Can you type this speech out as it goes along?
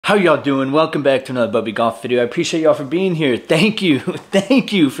How y'all doing? Welcome back to another Bubbie golf video. I appreciate y'all for being here. Thank you.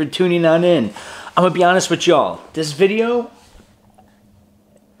 Thank you for tuning on in. I'm gonna be honest with y'all. This video,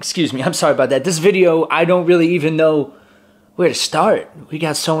 excuse me, I'm sorry about that. This video, I don't really even know where to start. We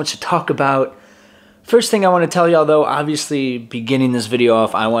got so much to talk about. First thing I want to tell y'all though, obviously beginning this video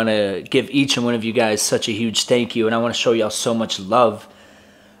off, I want to give each and one of you guys such a huge thank you, and I want to show y'all so much love.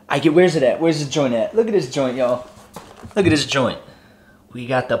 Where's it at? Where's the joint at? Look at this joint, y'all. Look at this joint. We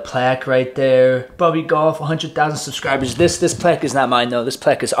got the plaque right there. Bubbie Golf, 100,000 subscribers. This plaque is not mine though. This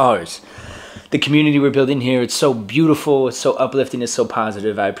plaque is ours. The community we're building here, it's so beautiful. It's so uplifting. It's so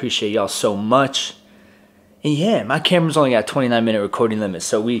positive. I appreciate y'all so much. And yeah, my camera's only got 29-minute recording limit,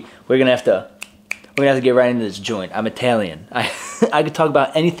 so we're gonna have to get right into this joint. I'm Italian. I could talk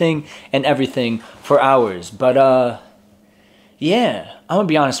about anything and everything for hours. But yeah, I'm gonna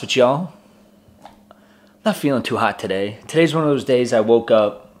be honest with y'all. Not feeling too hot today. Today's one of those days I woke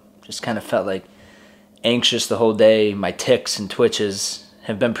up, just kind of felt like anxious the whole day. My tics and twitches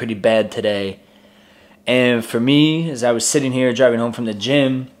have been pretty bad today. And for me, as I was sitting here driving home from the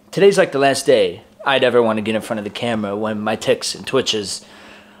gym, today's like the last day I'd ever want to get in front of the camera when my tics and twitches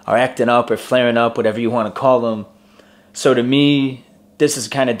are acting up or flaring up, whatever you want to call them. So to me, this is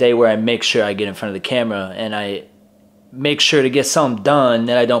the kind of day where I make sure I get in front of the camera and I make sure to get something done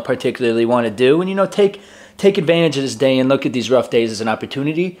that I don't particularly want to do. And, you know, take advantage of this day and look at these rough days as an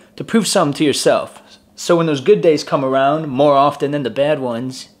opportunity to prove something to yourself. So when those good days come around, more often than the bad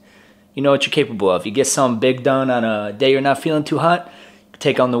ones, you know what you're capable of. You get something big done on a day you're not feeling too hot, you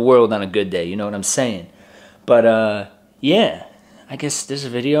take on the world on a good day. You know what I'm saying? But, yeah, I guess this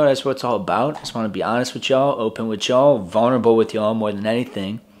video, that's what it's all about. I just want to be honest with y'all, open with y'all, vulnerable with y'all more than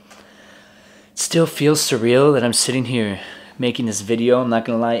anything. It still feels surreal that I'm sitting here making this video. I'm not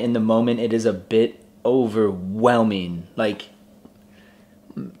gonna lie, in the moment it is a bit overwhelming.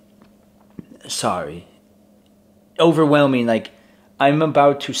 Overwhelming. Like, I'm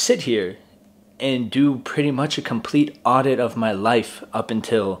about to sit here and do pretty much a complete audit of my life up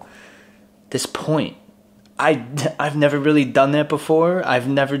until this point. I've never really done that before. I've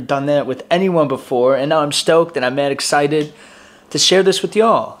never done that with anyone before, and now I'm stoked and I'm mad excited to share this with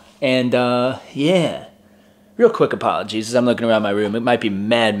y'all. And, yeah, real quick apologies as I'm looking around my room. It might be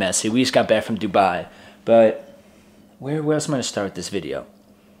mad messy. We just got back from Dubai. But where else am I going to start this video?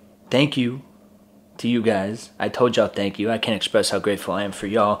 Thank you to you guys. I told y'all thank you. I can't express how grateful I am for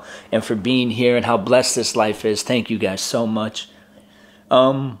y'all and for being here and how blessed this life is. Thank you guys so much.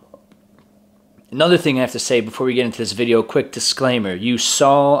 Another thing I have to say before we get into this video, quick disclaimer. You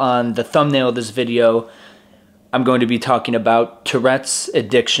saw on the thumbnail of this video, I'm going to be talking about Tourette's,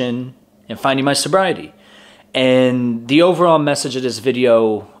 addiction, and finding my sobriety. And the overall message of this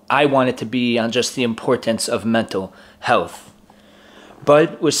video, I want it to be on just the importance of mental health.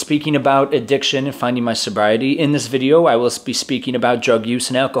 But we're speaking about addiction and finding my sobriety. In this video, I will be speaking about drug use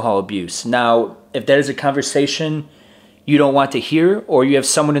and alcohol abuse. Now, if that is a conversation you don't want to hear, or you have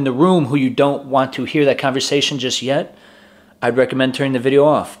someone in the room who you don't want to hear that conversation just yet, I'd recommend turning the video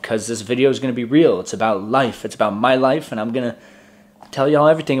off, because this video is going to be real. It's about life. It's about my life, and I'm going to tell y'all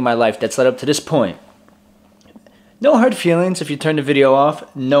everything in my life that's led up to this point. No hard feelings if you turn the video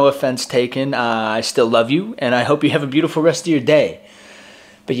off. No offense taken. I still love you, and I hope you have a beautiful rest of your day.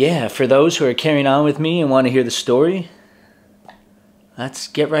 But yeah, for those who are carrying on with me and want to hear the story, let's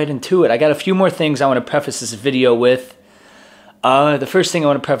get right into it. I got a few more things I want to preface this video with. The first thing I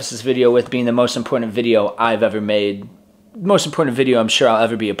want to preface this video with being the most important video I've ever made. Most important video I'm sure I'll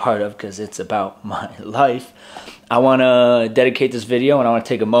ever be a part of, because it's about my life. I want to dedicate this video, and I want to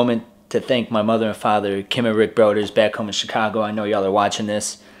take a moment to thank my mother and father, Kim and Rick Broders, back home in Chicago. I know y'all are watching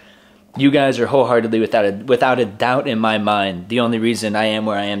this. You guys are wholeheartedly, without a doubt in my mind, the only reason I am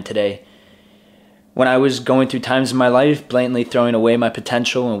where I am today. When I was going through times in my life, blatantly throwing away my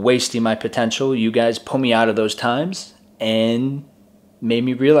potential and wasting my potential, you guys pulled me out of those times and made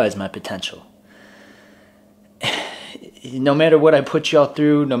me realize my potential. No matter what I put y'all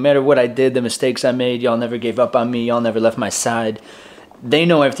through, no matter what I did, the mistakes I made, y'all never gave up on me, y'all never left my side. They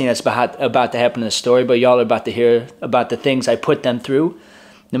know everything that's about to happen in the story, but y'all are about to hear about the things I put them through.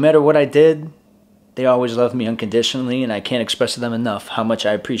 No matter what I did, they always loved me unconditionally, and I can't express to them enough how much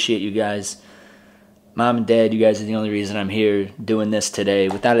I appreciate you guys. Mom and Dad, you guys are the only reason I'm here doing this today,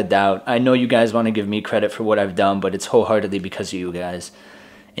 without a doubt. I know you guys want to give me credit for what I've done, but it's wholeheartedly because of you guys.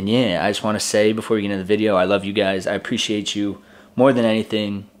 And yeah, I just want to say before we get into the video, I love you guys. I appreciate you more than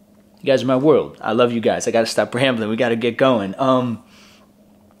anything. You guys are my world. I love you guys. I got to stop rambling. We got to get going.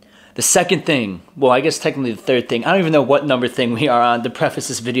 The second thing, well, I guess technically the third thing, I don't even know what number thing we are on to preface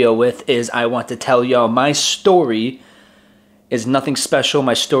this video with, is I want to tell y'all my story is nothing special.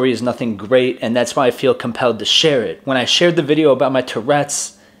 My story is nothing great. And that's why I feel compelled to share it. When I shared the video about my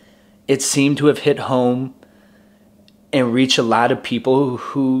Tourette's, it seemed to have hit home and reach a lot of people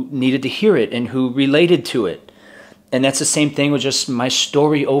who needed to hear it and who related to it. And that's the same thing with just my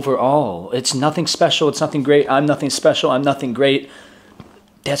story overall. It's nothing special. It's nothing great. I'm nothing special. I'm nothing great.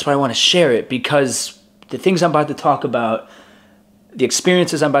 That's why I want to share it, because the things I'm about to talk about, the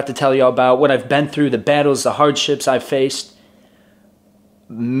experiences I'm about to tell you all about, what I've been through, the battles, the hardships I've faced,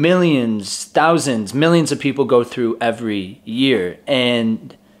 millions, thousands, millions of people go through every year.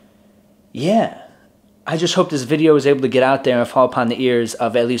 And yeah, I just hope this video is able to get out there and fall upon the ears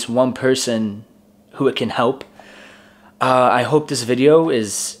of at least one person who it can help. I hope this video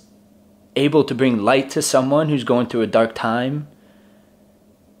is able to bring light to someone who's going through a dark time.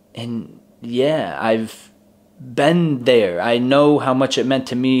 And yeah, I've been there. I know how much it meant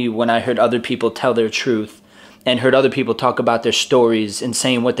to me when I heard other people tell their truth and heard other people talk about their stories and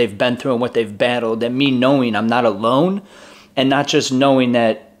saying what they've been through and what they've battled. And me knowing I'm not alone, and not just knowing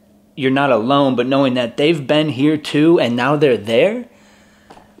that you're not alone, but knowing that they've been here too and now they're there,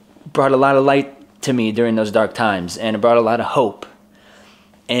 brought a lot of light to me during those dark times, and it brought a lot of hope.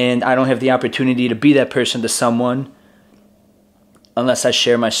 And I don't have the opportunity to be that person to someone unless I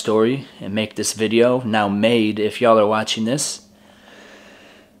share my story and make this video, now made if y'all are watching this.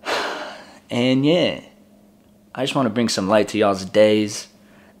 And yeah, I just want to bring some light to y'all's days.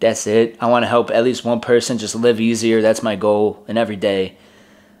 That's it. I want to help at least one person just live easier. That's my goal. And every day,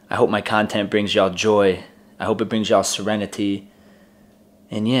 I hope my content brings y'all joy. I hope it brings y'all serenity.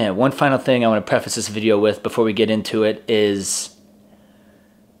 And yeah, one final thing I want to preface this video with before we get into it is,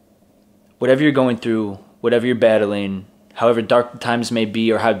 whatever you're going through, whatever you're battling, however dark the times may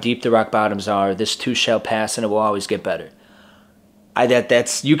be or how deep the rock bottoms are, this too shall pass and it will always get better.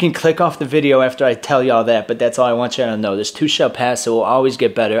 You can click off the video after I tell y'all that, but that's all I want you to know. This too shall pass, it will always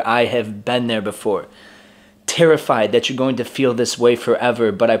get better. I have been there before. Terrified that you're going to feel this way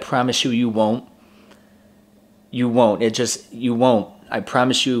forever, but I promise you, you won't. You won't. You won't. I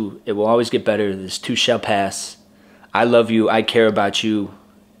promise you, it will always get better. This too shall pass. I love you. I care about you.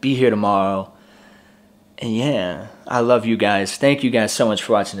 Be here tomorrow. And yeah, I love you guys. Thank you guys so much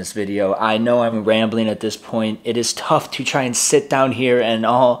for watching this video. I know I'm rambling at this point. It is tough to try and sit down here and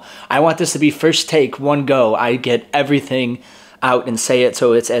all. I want this to be first take, one go. I get everything out and say it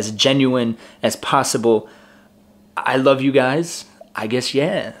so it's as genuine as possible. I love you guys. I guess,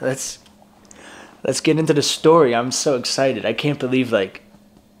 yeah, let's get into the story. I'm so excited. I can't believe, like,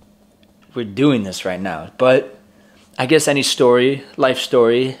 we're doing this right now. But I guess any story, life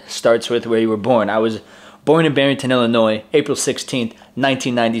story, starts with where you were born. I was born in Barrington, Illinois, April 16th,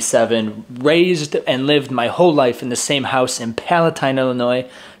 1997. Raised and lived my whole life in the same house in Palatine, Illinois.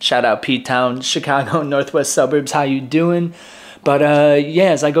 Shout out P-Town, Chicago, northwest suburbs. How you doing? But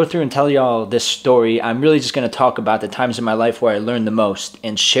yeah, as I go through and tell y'all this story, I'm really just going to talk about the times in my life where I learned the most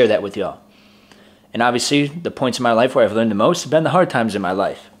and share that with y'all. And obviously, the points in my life where I've learned the most have been the hard times in my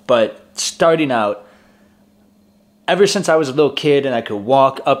life. But starting out, ever since I was a little kid and I could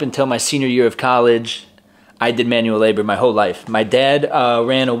walk up until my senior year of college, I did manual labor my whole life. My dad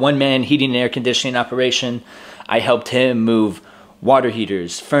ran a one-man heating and air conditioning operation. I helped him move water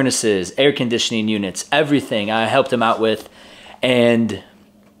heaters, furnaces, air conditioning units, everything I helped him out with. And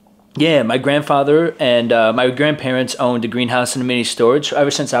yeah, my grandfather and my grandparents owned a greenhouse and a mini storage. So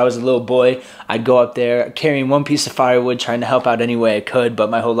ever since I was a little boy, I'd go up there carrying one piece of firewood, trying to help out any way I could. But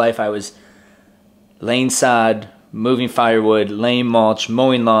my whole life I was laying sod, moving firewood, laying mulch,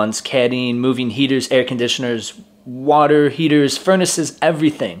 mowing lawns, caddying, moving heaters, air conditioners, water heaters, furnaces,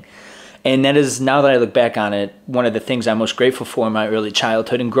 everything. And that is, now that I look back on it, one of the things I'm most grateful for in my early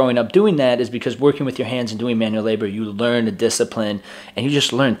childhood. And growing up doing that is because working with your hands and doing manual labor, you learn a discipline and you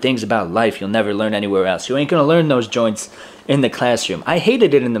just learn things about life you'll never learn anywhere else. You ain't going to learn those joints in the classroom. I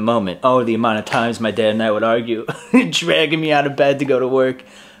hated it in the moment. Oh, the amount of times my dad and I would argue, dragging me out of bed to go to work.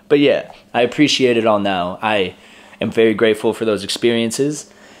 But yeah, I appreciate it all now. I am very grateful for those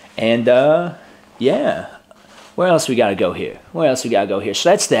experiences. And yeah, where else we got to go here? Where else we got to go here? So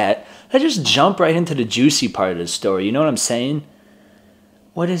that's that. Let's just jump right into the juicy part of the story. You know what I'm saying?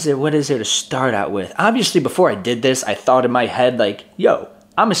 What is there to start out with? Obviously, before I did this, I thought in my head, like, yo,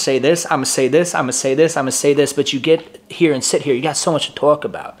 I'm going to say this, I'm going to say this, I'm going to say this, I'm going to say this. But you get here and sit here, you got so much to talk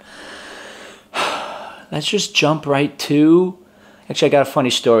about. Let's just jump right to... Actually, I got a funny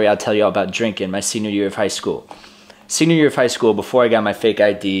story I'll tell you all about drinking my senior year of high school. Senior year of high school, before I got my fake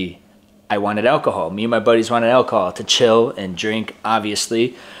ID, I wanted alcohol. Me and my buddies wanted alcohol to chill and drink,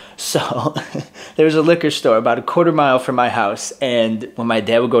 obviously. So there was a liquor store about a quarter mile from my house, and when my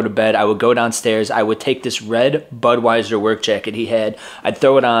dad would go to bed, I would go downstairs. I would take this red Budweiser work jacket he had. I'd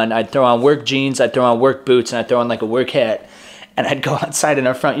throw it on. I'd throw on work jeans. I'd throw on work boots, and I'd throw on like a work hat. And I'd go outside in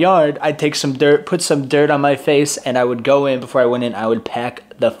our front yard. I'd take some dirt, put some dirt on my face, and I would go in. Before I went in, I would pack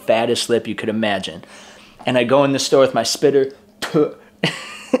the fattest lip you could imagine. And I'd go in the store with my spitter,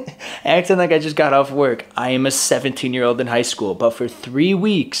 acting like I just got off work. I am a 17-year-old in high school, but for 3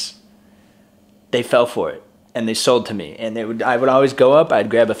 weeks, they fell for it, and they sold to me. And I would always go up. I'd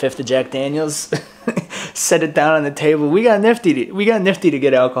grab a fifth of Jack Daniels, set it down on the table. We got nifty to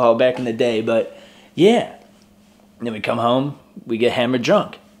get alcohol back in the day, but yeah. And then we come home, we get hammered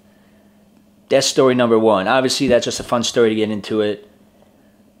drunk. That's story number one. Obviously, that's just a fun story to get into it.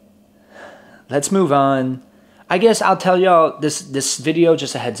 Let's move on. I guess I'll tell y'all, this video,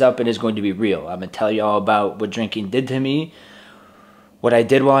 just a heads up, it is going to be real. I'm going to tell y'all about what drinking did to me, what I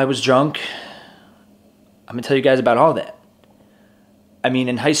did while I was drunk. I'm going to tell you guys about all that. I mean,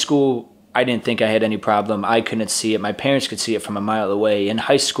 in high school, I didn't think I had any problem. I couldn't see it. My parents could see it from a mile away. In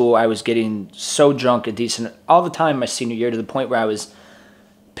high school, I was getting so drunk all the time my senior year, to the point where I was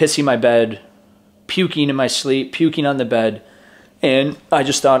pissing my bed, puking in my sleep, puking on the bed. And I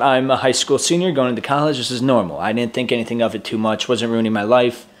just thought, I'm a high school senior going into college. This is normal. I didn't think anything of it too much. Wasn't ruining my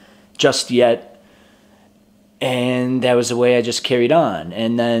life just yet. And that was the way I just carried on.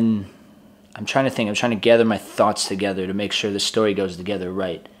 And then I'm trying to think. I'm trying to gather my thoughts together to make sure the story goes together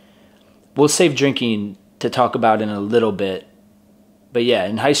right. We'll save drinking to talk about in a little bit. But yeah,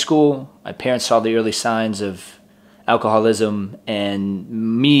 in high school, my parents saw the early signs of alcoholism and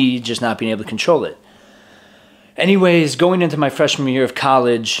me just not being able to control it. Anyways, going into my freshman year of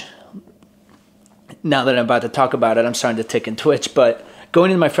college, now that I'm about to talk about it, I'm starting to tick and twitch, but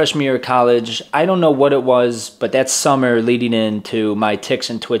going into my freshman year of college, I don't know what it was, but that summer leading into my ticks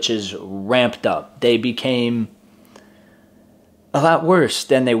and twitches ramped up. They became a lot worse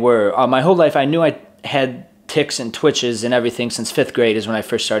than they were. My whole life, I knew I had ticks and twitches and everything since 5th grade is when I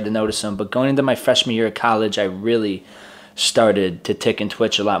first started to notice them, but going into my freshman year of college, I really started to tick and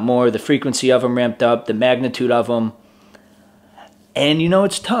twitch a lot more. The frequency of them ramped up, the magnitude of them. And you know,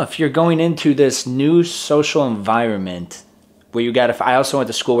 it's tough. You're going into this new social environment where I also went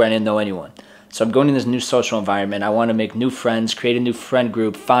to school where I didn't know anyone. So I'm going in this new social environment. I want to make new friends, create a new friend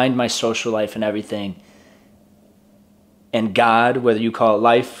group, find my social life and everything. And God, whether you call it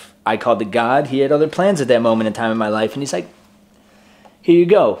life, I called it God. He had other plans at that moment in time in my life. And he's like, here you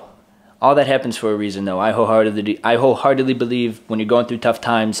go. All that happens for a reason, though. I wholeheartedly believe when you're going through tough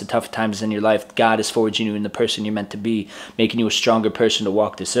times, the tough times in your life, God is forging you in the person you're meant to be, making you a stronger person to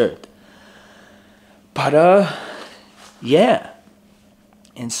walk this earth. But, yeah.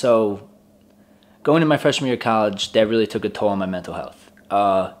 And so, going to my freshman year of college, that really took a toll on my mental health.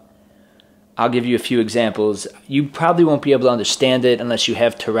 I'll give you a few examples. You probably won't be able to understand it unless you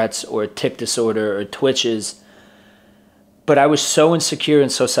have Tourette's or a tic disorder or twitches. But I was so insecure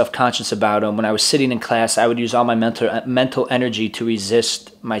and so self-conscious about them. When I was sitting in class, I would use all my mental energy to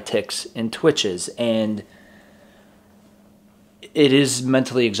resist my tics and twitches. And it is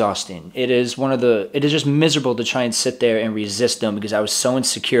mentally exhausting. It is just miserable to try and sit there and resist them because I was so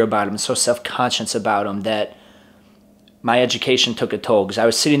insecure about them and so self-conscious about them that my education took a toll. Because I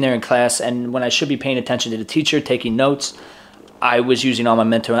was sitting there in class, and when I should be paying attention to the teacher, taking notes, I was using all my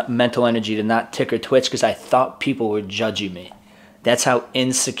mental energy to not tick or twitch because I thought people were judging me. That's how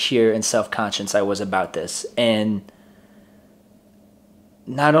insecure and self-conscious I was about this. And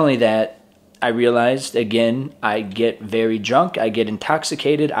not only that, I realized, again, I get very drunk. I get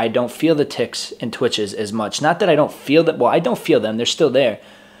intoxicated. I don't feel the tics and twitches as much. Not that I don't feel them. Well, I don't feel them. They're still there.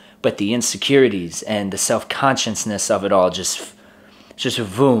 But the insecurities and the self-consciousness of it all just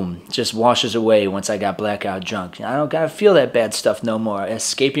boom, just washes away once I got blackout drunk. I don't gotta feel that bad stuff no more.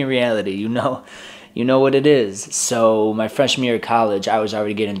 Escaping reality, you know what it is. So my freshman year of college, I was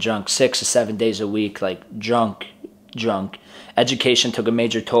already getting drunk 6 or 7 days a week, like drunk. Education took a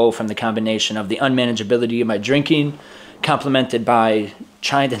major toll from the combination of the unmanageability of my drinking, complemented by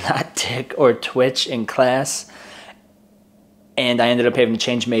trying to not tick or twitch in class. And I ended up having to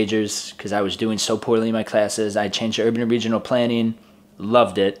change majors because I was doing so poorly in my classes. I changed to urban and regional planning.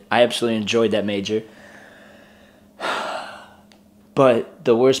 Loved it. I absolutely enjoyed that major. But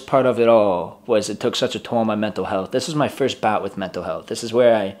the worst part of it all was it took such a toll on my mental health. This was my first bout with mental health. This is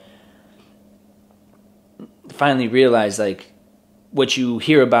where I finally realized, like, what you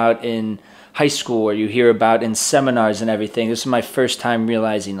hear about in high school or you hear about in seminars and everything. This is my first time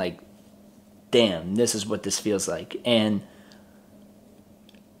realizing, like, damn, this is what this feels like. And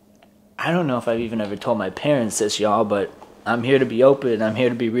I don't know if I've even ever told my parents this, y'all, but I'm here to be open. I'm here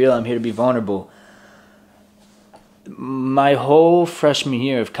to be real. I'm here to be vulnerable. My whole freshman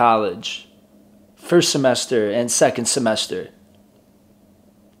year of college, first semester and second semester,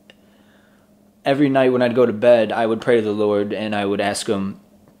 every night when I'd go to bed, I would pray to the Lord and I would ask him,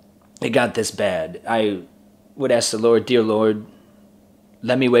 it got this bad. I would ask the Lord, dear Lord,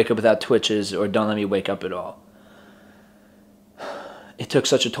 let me wake up without twitches or don't let me wake up at all. It took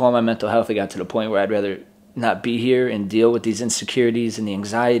such a toll on my mental health. It got to the point where I'd rather not be here and deal with these insecurities and the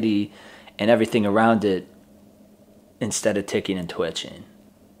anxiety and everything around it instead of ticking and twitching.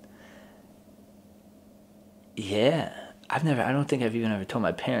 Yeah, I don't think I've even ever told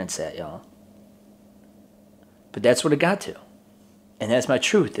my parents that, y'all. But that's what it got to. And that's my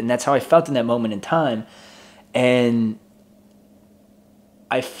truth. And that's how I felt in that moment in time. And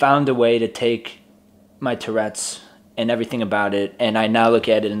I found a way to take my Tourette's and everything about it, and I now look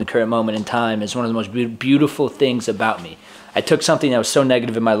at it in the current moment in time as one of the most beautiful things about me. I took something that was so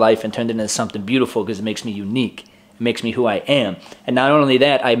negative in my life and turned it into something beautiful because it makes me unique. It makes me who I am. And not only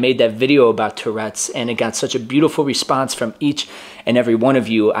that, I made that video about Tourette's, and it got such a beautiful response from each and every one of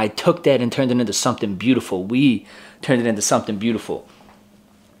you. I took that and turned it into something beautiful. We turned it into something beautiful.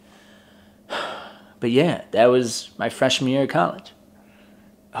 But yeah, that was my freshman year of college.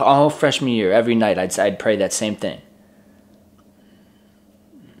 All freshman year, every night, I'd pray that same thing.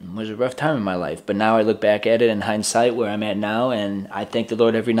 It was a rough time in my life, but now I look back at it in hindsight where I'm at now, and I thank the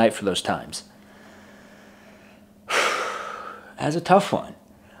Lord every night for those times. That's a tough one.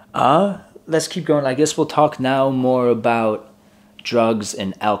 Let's keep going. I guess we'll talk now more about drugs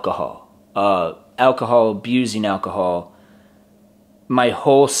and alcohol. Abusing alcohol. My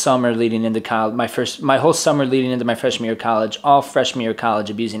whole summer leading into college, my whole summer leading into my freshman year of college, all freshman year of college,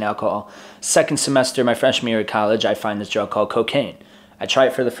 abusing alcohol. Second semester, my freshman year of college, I find this drug called cocaine. I try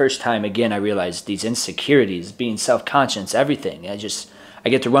it for the first time. Again, I realized these insecurities, being self-conscious, everything. I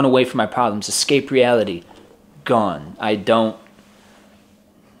get to run away from my problems, escape reality. Gone. I don't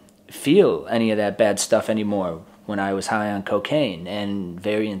feel any of that bad stuff anymore when I was high on cocaine and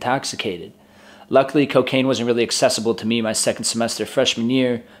very intoxicated. Luckily, cocaine wasn't really accessible to me my second semester freshman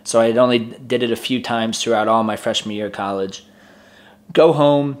year, so I only did it a few times throughout all my freshman year of college. Go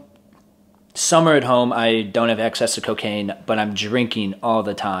home. Summer at home, I don't have access to cocaine, but I'm drinking all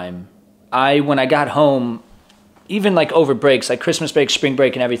the time. When I got home, even like over breaks, like Christmas break, spring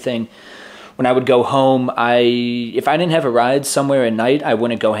break, and everything, when I would go home, if I didn't have a ride somewhere at night, I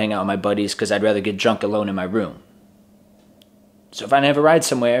wouldn't go hang out with my buddies because I'd rather get drunk alone in my room. So if I didn't have a ride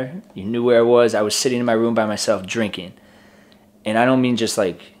somewhere, you knew where I was sitting in my room by myself drinking. And I don't mean just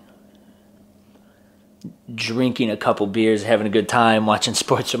like drinking a couple beers, having a good time, watching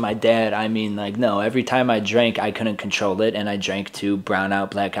sports with my dad. I mean, like, no, every time I drank, I couldn't control it, and I drank to brown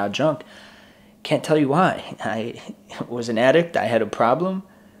out, blackout drunk. Can't tell you why. I was an addict. I had a problem.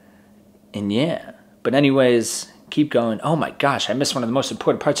 And yeah. But anyways, keep going. Oh my gosh, I missed one of the most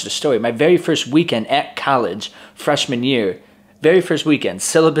important parts of the story. My very first weekend at college, freshman year, very first weekend,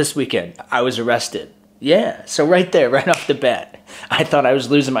 syllabus weekend, I was arrested. Yeah, so right there, right off the bat, I thought I was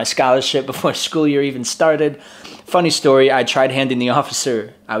losing my scholarship before school year even started. Funny story, I tried handing the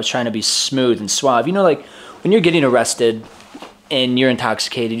officer, I was trying to be smooth and suave. You know, like, when you're getting arrested and you're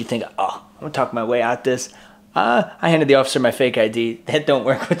intoxicated, you think, oh, I'm gonna talk my way out this. I handed the officer my fake ID. That don't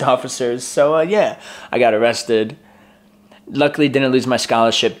work with officers, so yeah, I got arrested. Luckily, didn't lose my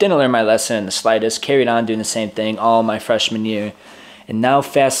scholarship, didn't learn my lesson in the slightest, carried on doing the same thing all my freshman year. And now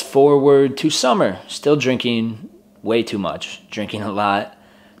fast forward to summer, still drinking way too much, drinking a lot.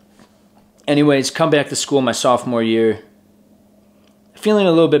 Anyways, come back to school my sophomore year, feeling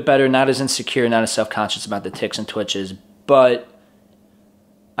a little bit better, not as insecure, not as self-conscious about the tics and twitches, but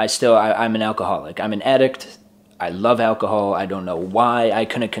I'm an alcoholic. I'm an addict. I love alcohol. I don't know why. I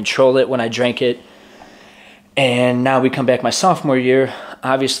couldn't control it when I drank it. And now we come back my sophomore year,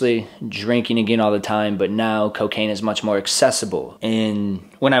 obviously drinking again all the time, but now cocaine is much more accessible. And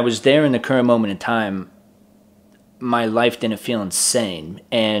when I was there in the current moment in time, my life didn't feel insane.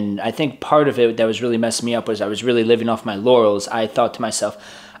 And I think part of it that was really messing me up was I was really living off my laurels. I thought to myself,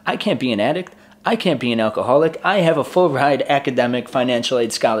 I can't be an addict. I can't be an alcoholic. I have a full ride academic financial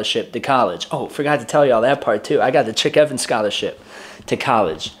aid scholarship to college. Oh, forgot to tell you all that part too. I got the Chick Evans scholarship to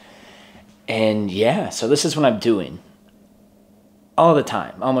college. And yeah, so this is what I'm doing all the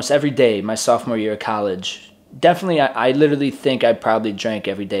time, almost every day my sophomore year of college. Definitely, I literally think I probably drank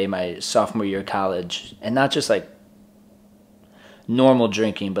every day my sophomore year of college. And not just like normal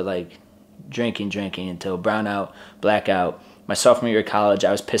drinking, but like drinking until brownout, blackout. My sophomore year of college,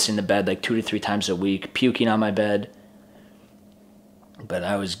 I was pissing the bed like 2 to 3 times a week, puking on my bed. but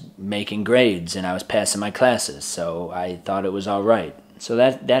I was making grades and I was passing my classes, so I thought it was all right. So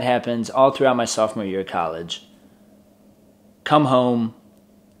that happens all throughout my sophomore year of college. Come home.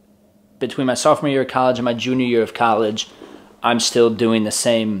 Between my sophomore year of college and my junior year of college, I'm still doing the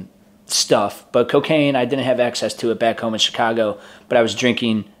same stuff. But cocaine, I didn't have access to it back home in Chicago, but I was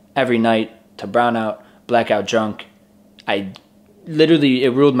drinking every night to brown out, blackout drunk. Literally, it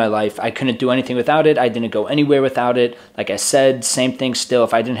ruled my life. I couldn't do anything without it. I didn't go anywhere without it. Like I said, same thing still.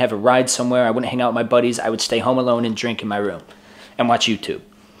 If I didn't have a ride somewhere, I wouldn't hang out with my buddies. I would stay home alone and drink in my room and watch YouTube.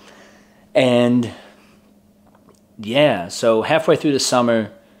 And yeah, so halfway through the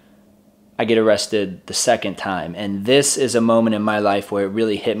summer, I get arrested the second time. And this is a moment in my life where it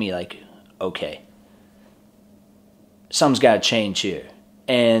really hit me like, okay, something's got to change here.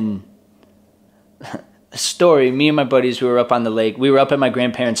 And story, me and my buddies, we were up on the lake. We were up at my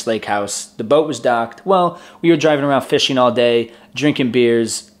grandparents' lake house. The boat was docked. Well, we were driving around fishing all day, drinking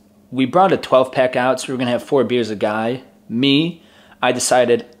beers. We brought a 12-pack out, so we were going to have 4 beers a guy. Me, I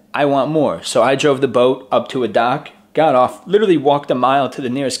decided I want more. So I drove the boat up to a dock, got off, literally walked a mile to the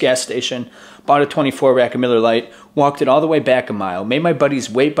nearest gas station, bought a 24 rack of Miller Lite, walked it all the way back a mile, made my buddies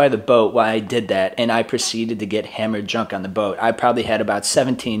wait by the boat while I did that, and I proceeded to get hammered drunk on the boat. I probably had about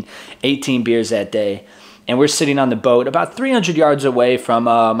 17, 18 beers that day. And we're sitting on the boat about 300 yards away from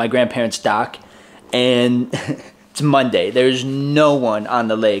my grandparents' dock. And it's Monday. There's no one on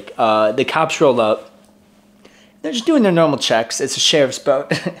the lake. The cops roll up. They're just doing their normal checks. It's a sheriff's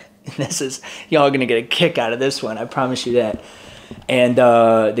boat. Y'all are going to get a kick out of this one. I promise you that. And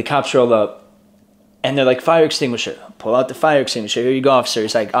the cops roll up. And they're like, fire extinguisher. Pull out the fire extinguisher. Here you go, officer.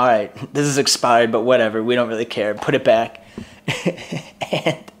 He's like, all right, this is expired, but whatever. We don't really care. Put it back.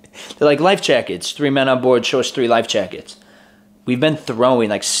 And they're like, life jackets. 3 men on board, show us 3 life jackets. We've been throwing,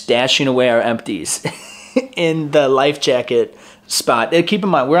 like stashing away our empties in the life jacket spot. Keep in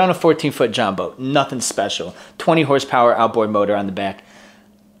mind, we're on a 14-foot John boat. Nothing special. 20 horsepower outboard motor on the back.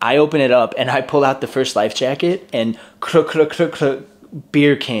 I open it up and I pull out the first life jacket and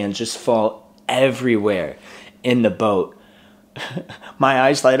beer cans just fall everywhere in the boat. My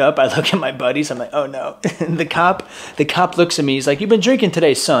eyes light up. I look at my buddies. I'm like, oh no. The cop looks at me. He's like, you've been drinking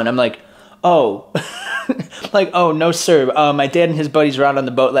today, son. I'm like, oh. Like, oh, no, sir. My dad and his buddies were out on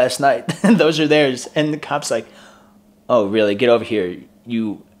the boat last night. Those are theirs. And the cop's like, oh, really? Get over here,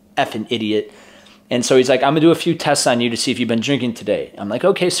 you effing idiot. And so he's like, I'm going to do a few tests on you to see if you've been drinking today. I'm like,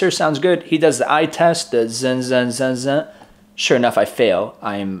 okay, sir, sounds good. He does the eye test, the zen, zen, zen, zen. Sure enough, I fail.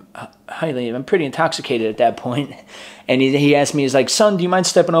 I'm pretty intoxicated at that point. And he asked me, he's like, son, do you mind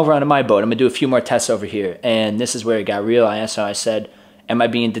stepping over onto my boat? I'm going to do a few more tests over here. And this is where it got real. I said, am I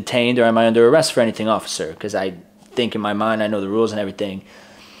being detained or am I under arrest for anything, officer? Because I think in my mind I know the rules and everything.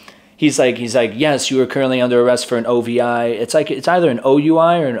 He's like, yes, you are currently under arrest for an OVI. It's either an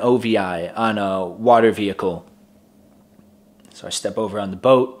OUI or an OVI on a water vehicle. So I step over on the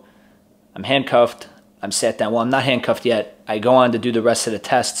boat. I'm handcuffed. I'm sat down. Well, I'm not handcuffed yet. I go on to do the rest of the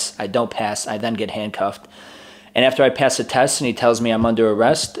tests. I don't pass. I then get handcuffed. And after I pass the test and he tells me I'm under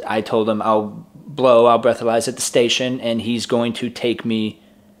arrest, I told him I'll breathalyze at the station, and he's going to take me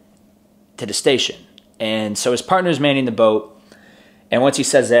to the station. And so his partner's manning the boat. And once he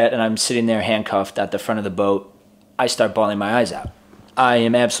says that and I'm sitting there handcuffed at the front of the boat, I start bawling my eyes out. I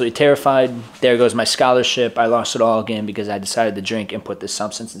am absolutely terrified. There goes my scholarship. I lost it all again because I decided to drink and put this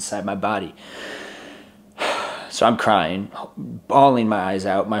substance inside my body. So I'm crying, bawling my eyes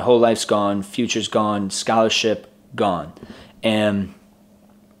out. My whole life's gone, future's gone, scholarship gone. And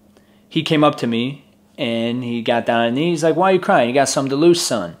he came up to me and he got down on his knees. He's like, why are you crying? You got something to lose,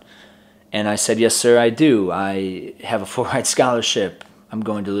 son. And I said, yes, sir, I do. I have a full-ride scholarship I'm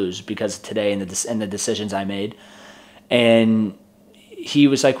going to lose because of today and the decisions I made. And he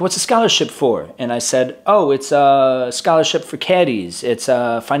was like, what's a scholarship for? And I said, oh, it's a scholarship for caddies. It's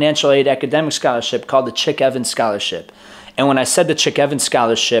a financial aid academic scholarship called the Chick Evans Scholarship. And when I said the Chick Evans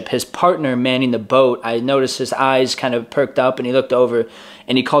Scholarship, his partner manning the boat, I noticed his eyes kind of perked up and he looked over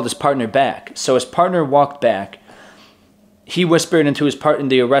and he called his partner back. So his partner walked back. He whispered into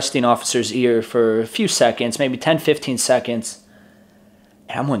the arresting officer's ear for a few seconds, maybe 10, 15 seconds.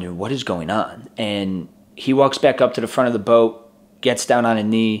 And I'm wondering what is going on. And he walks back up to the front of the boat, gets down on a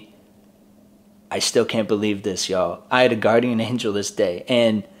knee. I still can't believe this, y'all. I had a guardian angel this day.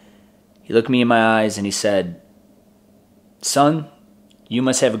 And he looked me in my eyes and he said, son, you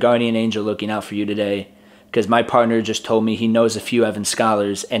must have a guardian angel looking out for you today, because my partner just told me he knows a few Evans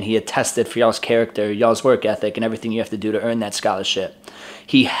scholars and he attested for y'all's character, y'all's work ethic, and everything you have to do to earn that scholarship.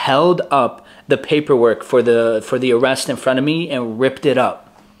 He held up the paperwork for the arrest in front of me and ripped it up.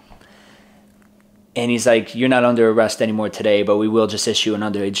 And he's like, you're not under arrest anymore today, but we will just issue an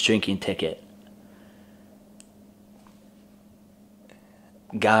underage drinking ticket.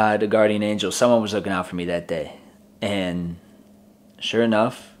 God, a guardian angel, someone was looking out for me that day. And sure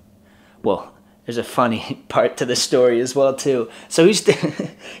enough, well, there's a funny part to the story as well too. So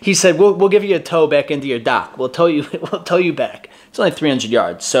he said, we'll give you a tow back into your dock. We'll tow you back. It's only 300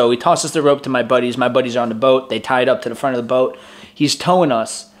 yards. So he tosses the rope to my buddies. My buddies are on the boat. They tie it up to the front of the boat. He's towing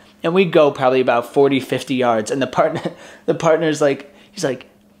us. And we go probably about 40, 50 yards. And the partner's like, he's like,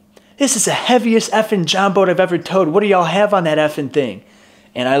 this is the heaviest effing John boat I've ever towed. What do y'all have on that effing thing?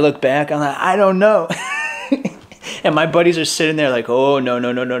 And I look back, I'm like, I don't know. And my buddies are sitting there like, oh, no,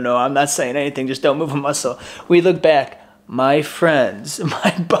 I'm not saying anything. Just don't move a muscle. We look back. My friends,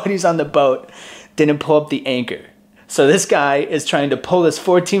 my buddies on the boat didn't pull up the anchor. So this guy is trying to pull this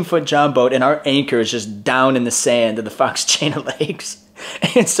 14-foot John boat, and our anchor is just down in the sand of the Fox Chain of Lakes.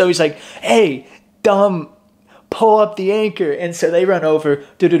 And so he's like, hey, dumb, pull up the anchor. And so they run over,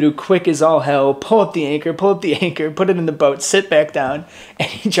 quick as all hell, pull up the anchor, put it in the boat, sit back down, and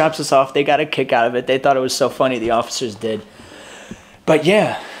he drops us off. They got a kick out of it. They thought it was so funny, the officers did. But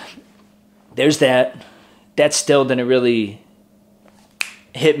yeah, there's that. That still didn't really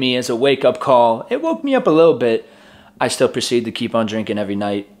hit me as a wake-up call. It woke me up a little bit. I still proceed to keep on drinking every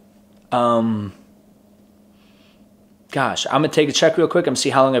night. Gosh, I'm going to take a check real quick and see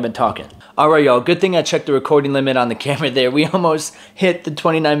how long I've been talking. All right, y'all. Good thing I checked the recording limit on the camera there. We almost hit the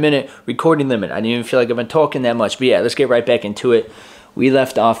 29-minute recording limit. I didn't even feel like I've been talking that much. But yeah, let's get right back into it. We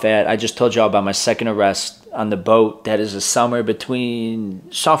left off at, I just told y'all about my second arrest on the boat. That is the summer between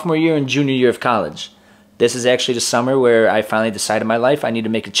sophomore year and junior year of college. This is actually the summer where I finally decided in my life I need to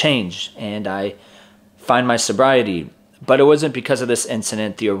make a change. And I find my sobriety. But it wasn't because of this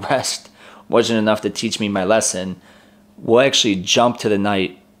incident. The arrest wasn't enough to teach me my lesson. We'll actually jump to the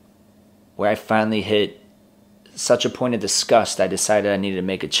night where I finally hit such a point of disgust I decided I needed to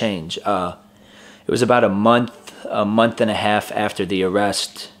make a change. It was about a month and a half after the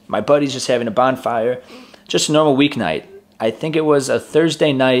arrest. My buddy's just having a bonfire, just a normal weeknight. I think it was a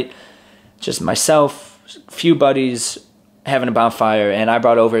Thursday night, just myself, a few buddies having a bonfire, and I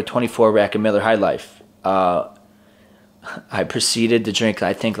brought over a 24 rack of Miller High Life. I proceeded to drink,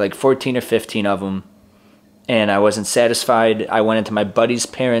 I think, like 14 or 15 of them. And I wasn't satisfied. I went into my buddy's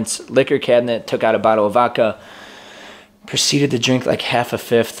parents' liquor cabinet, took out a bottle of vodka, proceeded to drink like half a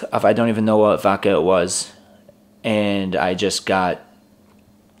fifth of I don't even know what vodka it was. And I just got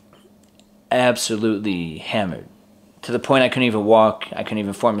absolutely hammered. To the point I couldn't even walk. I couldn't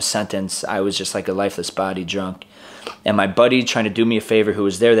even form a sentence. I was just like a lifeless body drunk. And my buddy, trying to do me a favor, who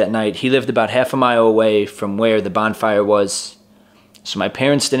was there that night, he lived about half a mile away from where the bonfire was. So my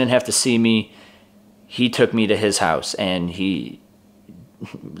parents didn't have to see me. He took me to his house, and he,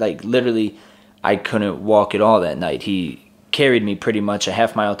 like, literally, I couldn't walk at all that night. He carried me pretty much a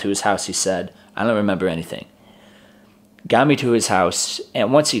half mile to his house, he said. I don't remember anything. Got me to his house,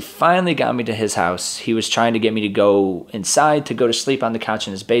 and once he finally got me to his house, he was trying to get me to go inside to go to sleep on the couch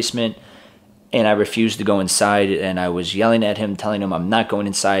in his basement, and I refused to go inside, and I was yelling at him, telling him I'm not going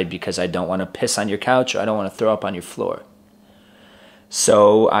inside because I don't want to piss on your couch or I don't want to throw up on your floor.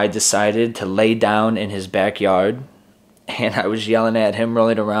 So I decided to lay down in his backyard, and I was yelling at him,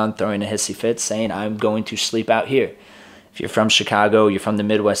 rolling around, throwing a hissy fit, saying, I'm going to sleep out here. If you're from Chicago, you're from the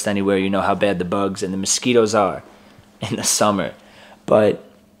Midwest anywhere, you know how bad the bugs and the mosquitoes are in the summer. But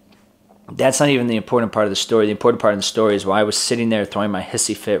that's not even the important part of the story. The important part of the story is while I was sitting there throwing my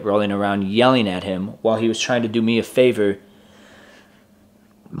hissy fit, rolling around, yelling at him, while he was trying to do me a favor.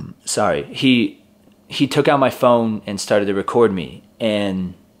 Sorry, he took out my phone and started to record me.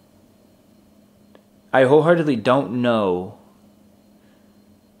 And I wholeheartedly don't know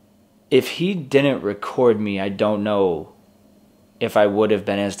if he didn't record me. I don't know if I would have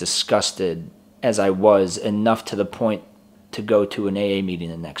been as disgusted as I was, enough to the point to go to an AA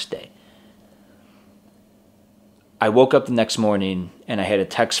meeting the next day. I woke up the next morning and I had a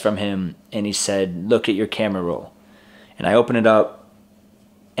text from him, and he said, look at your camera roll. And I open it up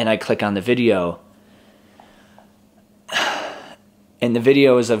and I click on the video. And the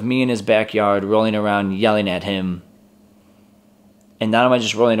video is of me in his backyard rolling around, yelling at him. And not am I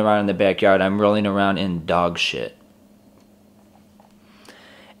just rolling around in the backyard, I'm rolling around in dog shit.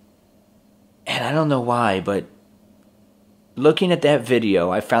 And I don't know why, but looking at that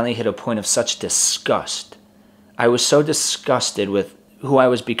video, I finally hit a point of such disgust. I was so disgusted with who I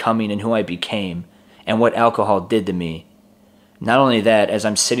was becoming and who I became and what alcohol did to me. Not only that, as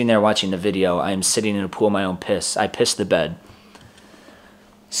I'm sitting there watching the video, I am sitting in a pool of my own piss. I pissed the bed.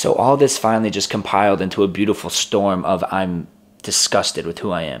 So all this finally just compiled into a beautiful storm of I'm disgusted with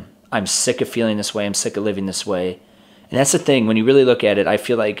who I am. I'm sick of feeling this way. I'm sick of living this way. And that's the thing. When you really look at it, I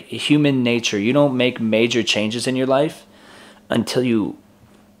feel like human nature, you don't make major changes in your life until you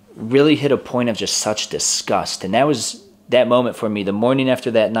really hit a point of just such disgust. And that was that moment for me. The morning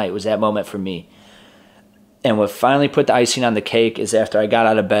after that night was that moment for me. And what finally put the icing on the cake is after I got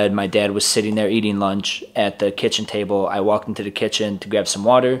out of bed, my dad was sitting there eating lunch at the kitchen table. I walked into the kitchen to grab some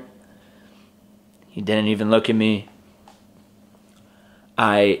water. He didn't even look at me.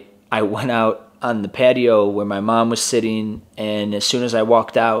 I went out on the patio where my mom was sitting, and as soon as I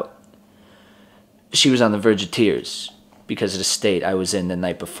walked out, she was on the verge of tears because of the state I was in the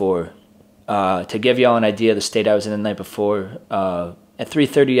night before. To give y'all an idea of the state I was in the night before, at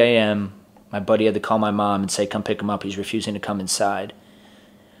 3:30 a.m., my buddy had to call my mom and say, come pick him up. He's refusing to come inside.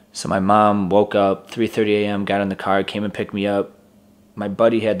 So my mom woke up 3:30 a.m., got in the car, came and picked me up. My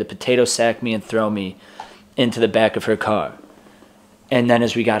buddy had to potato sack me and throw me into the back of her car. And then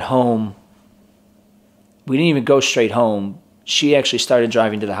as we got home, we didn't even go straight home. She actually started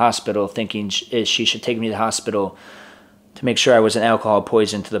driving to the hospital thinking she should take me to the hospital to make sure I wasn't alcohol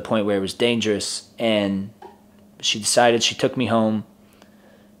poisoned to the point where it was dangerous. And she decided, she took me home.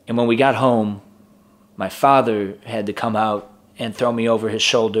 And when we got home, my father had to come out and throw me over his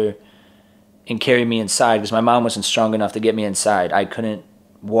shoulder and carry me inside because my mom wasn't strong enough to get me inside. I couldn't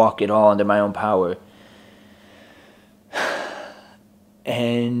walk at all under my own power.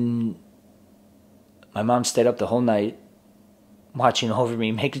 And my mom stayed up the whole night watching over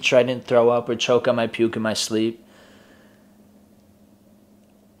me, making sure I didn't throw up or choke on my puke in my sleep.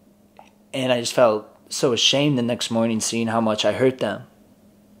 And I just felt so ashamed the next morning seeing how much I hurt them.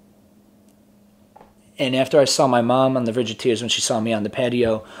 And after I saw my mom on the verge of tears when she saw me on the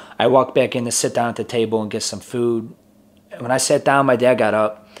patio, I walked back in to sit down at the table and get some food. And when I sat down, my dad got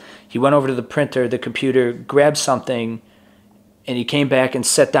up. He went over to the printer, the computer, grabbed something, and he came back and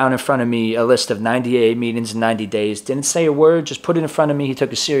set down in front of me a list of 98 meetings in 90 days. Didn't say a word, just put it in front of me. He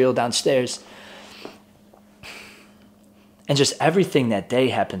took a cereal downstairs. And just everything that day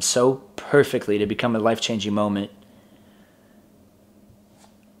happened so perfectly to become a life-changing moment.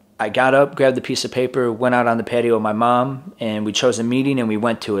 I got up, grabbed the piece of paper, went out on the patio with my mom, and we chose a meeting, and we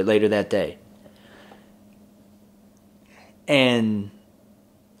went to it later that day. And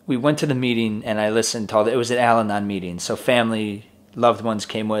we went to the meeting, and I listened to all it was an Al-Anon meeting, so family, loved ones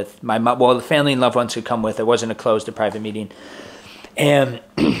came with. Well, the family and loved ones could come with. It wasn't a closed or private meeting. And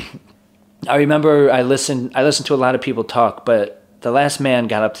I remember I listened to a lot of people talk, but the last man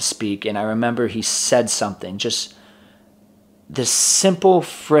got up to speak, and I remember he said something, just this simple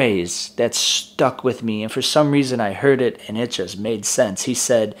phrase that stuck with me, and for some reason I heard it and it just made sense. He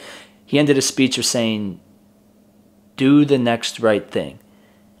said, he ended his speech with saying, do the next right thing.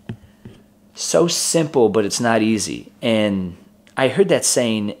 So simple, but it's not easy. And I heard that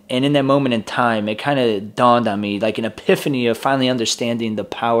saying, and in that moment in time, it kind of dawned on me, like an epiphany of finally understanding the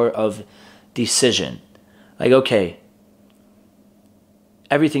power of decision. Like, okay,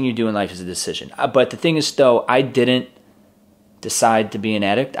 everything you do in life is a decision. But the thing is, though, I didn't decide to be an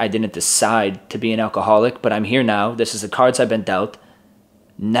addict. I didn't decide to be an alcoholic, but I'm here now. This is the cards I've been dealt.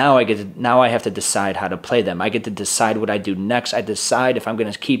 Now I have to decide how to play them. I get to decide what I do next. I decide if I'm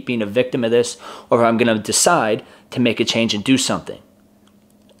going to keep being a victim of this or if I'm going to decide to make a change and do something.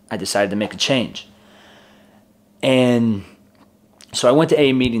 I decided to make a change. And so I went to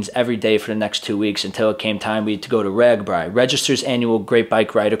AA meetings every day for the next 2 weeks until it came time we had to go to RAGBRAI, Register's Annual Great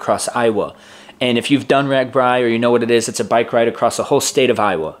Bike Ride across Iowa. And if you've done RAGBRAI or you know what it is, it's a bike ride across the whole state of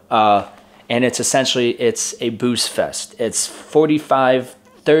Iowa. And it's essentially, it's a booze fest. It's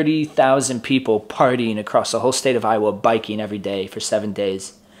 30,000 people partying across the whole state of Iowa, biking every day for 7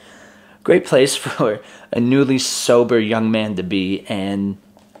 days. Great place for a newly sober young man to be. And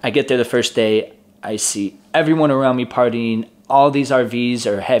I get there the first day, I see everyone around me partying. All these RVs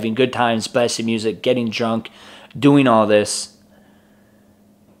are having good times, blasting music, getting drunk, doing all this.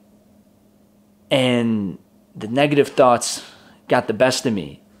 And the negative thoughts got the best of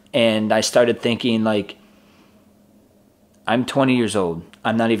me. And I started thinking, like, I'm 20 years old.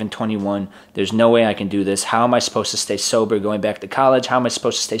 I'm not even 21. There's no way I can do this. How am I supposed to stay sober going back to college? How am I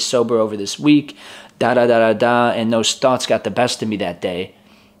supposed to stay sober over this week? Da-da-da-da-da. And those thoughts got the best of me that day.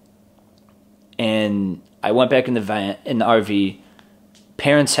 And I went back in the van, in the RV.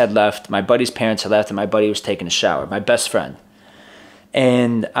 Parents had left. My buddy's parents had left, and my buddy was taking a shower. My best friend.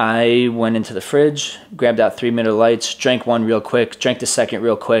 And I went into the fridge, grabbed out 3 Miller Lights, drank one real quick, drank the second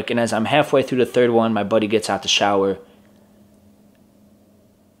real quick, and as I'm halfway through the third one, my buddy gets out the shower,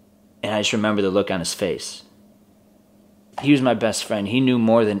 and I just remember the look on his face. He was my best friend. He knew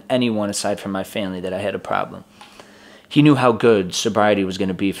more than anyone aside from my family that I had a problem. he knew how good sobriety was going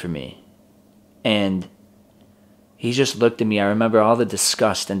to be for me. And he just looked at me. I remember all the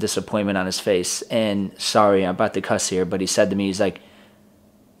disgust and disappointment on his face. And sorry, I'm about to cuss here, but he said to me, he's like,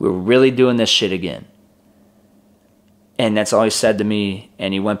 we're really doing this shit again. And that's all he said to me.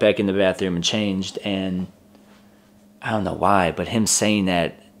 And he went back in the bathroom and changed. And I don't know why, but him saying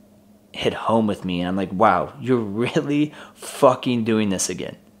that hit home with me. And I'm like, wow, you're really fucking doing this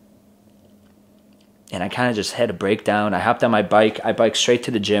again. And I kind of just had a breakdown. I hopped on my bike. I biked straight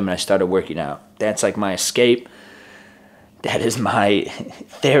to the gym and I started working out. That's like my escape. That is my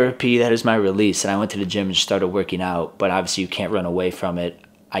therapy. That is my release. And I went to the gym and started working out. But obviously you can't run away from it.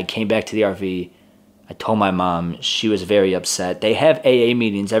 I came back to the RV. I told my mom. She was very upset. They have AA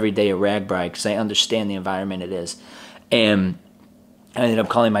meetings every day at Ragbri because they understand the environment it is. And I ended up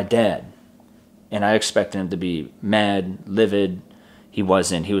calling my dad. And I expected him to be mad, livid. He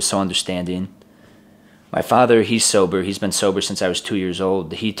wasn't. He was so understanding. My father, he's sober. He's been sober since I was 2 years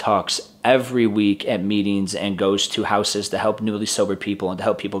old. He talks every week at meetings and goes to houses to help newly sober people and to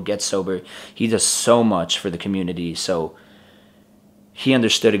help people get sober. He does so much for the community. So he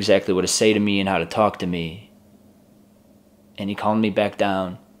understood exactly what to say to me and how to talk to me. And he calmed me back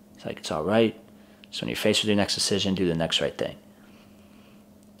down. He's like, it's all right. So when you're faced with your next decision, do the next right thing.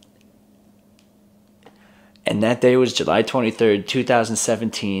 And that day was July 23rd,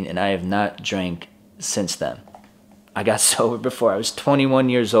 2017, and I have not drank since then. I got sober before I was 21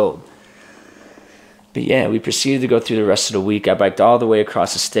 years old. But yeah, we proceeded to go through the rest of the week. I biked all the way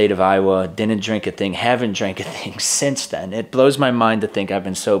across the state of Iowa, didn't drink a thing, haven't drank a thing since then. It blows my mind to think I've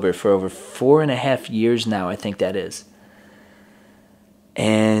been sober for over 4.5 years now, I think that is.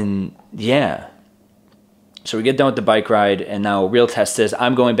 And yeah. So we get done with the bike ride, and now a real test is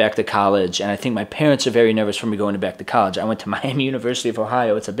I'm going back to college, and I think my parents are very nervous for me going back to college. I went to Miami University of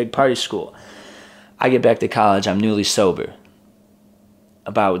Ohio. It's a big party school. I get back to college, I'm newly sober.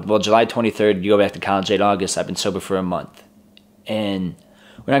 July 23rd, you go back to college, 8 August, I've been sober for a month. And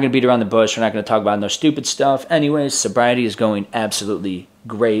we're not going to beat around the bush, we're not going to talk about no stupid stuff. Anyways, sobriety is going absolutely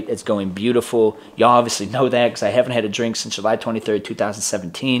great, it's going beautiful. Y'all obviously know that because I haven't had a drink since July 23rd,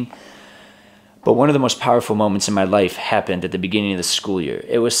 2017. But one of the most powerful moments in my life happened at the beginning of the school year.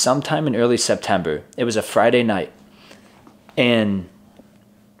 It was sometime in early September. It was a Friday night. And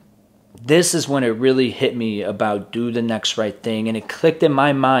this is when it really hit me about do the next right thing. And it clicked in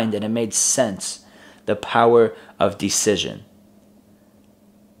my mind and it made sense. The power of decision.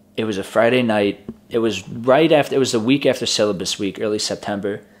 It was a Friday night. It was a week after syllabus week, early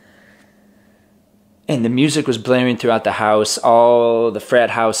September. And the music was blaring throughout the house. All the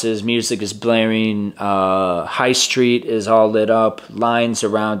frat houses, music is blaring. High Street is all lit up. Lines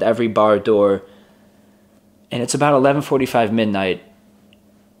around every bar door. And it's about 11:45 midnight.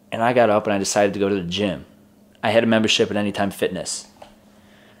 And I got up and I decided to go to the gym. I had a membership at Anytime Fitness.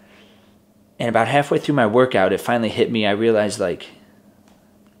 And about halfway through my workout, it finally hit me. I realized, like,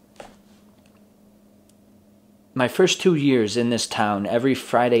 my first 2 years in this town, every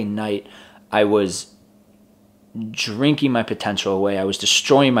Friday night, I was drinking my potential away. I was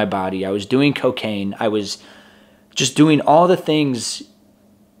destroying my body. I was doing cocaine. I was just doing all the things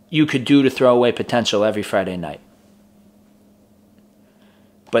you could do to throw away potential every Friday night.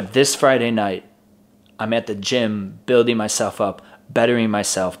 But this Friday night, I'm at the gym, building myself up, bettering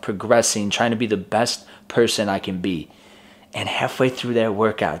myself, progressing, trying to be the best person I can be. And halfway through that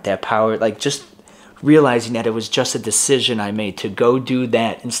workout, that power, like just realizing that it was just a decision I made to go do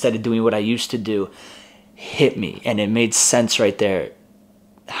that instead of doing what I used to do, hit me. And it made sense right there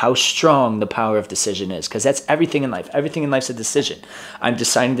how strong the power of decision is. Because that's everything in life. Everything in life's a decision. I'm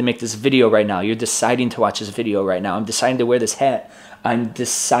deciding to make this video right now. You're deciding to watch this video right now. I'm deciding to wear this hat. I'm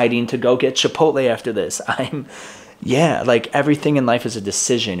deciding to go get Chipotle after this. Like everything in life is a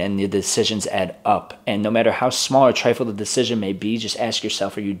decision, and the decisions add up. And no matter how small or trifle the decision may be, just ask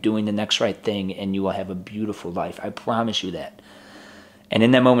yourself, are you doing the next right thing? And you will have a beautiful life. I promise you that. And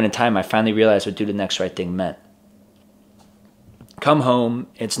in that moment in time, I finally realized what do the next right thing meant. Come home.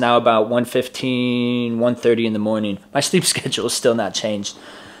 It's now about 1:15, 1:30 in the morning. My sleep schedule is still not changed.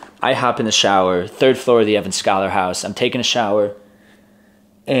 I hop in the shower, 3rd floor of the Evans Scholar House. I'm taking a shower.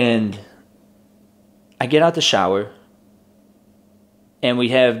 And I get out the shower, and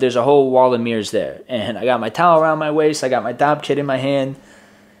there's a whole wall of mirrors there. And I got my towel around my waist, I got my dob kit in my hand,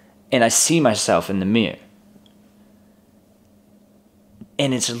 and I see myself in the mirror.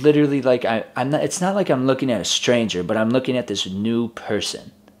 And it's literally like, it's not like I'm looking at a stranger, but I'm looking at this new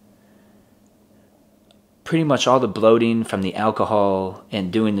person. Pretty much all the bloating from the alcohol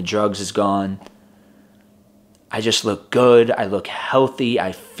and doing the drugs is gone. I just look good, I look healthy,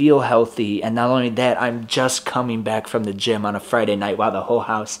 I feel healthy, and not only that, I'm just coming back from the gym on a Friday night while the whole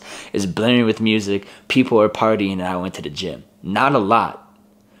house is blaring with music, people are partying, and I went to the gym. Not a lot,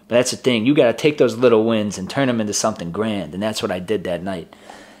 but that's the thing. You got to take those little wins and turn them into something grand, and that's what I did that night.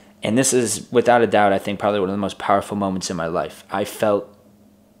 And this is, without a doubt, I think probably one of the most powerful moments in my life. I felt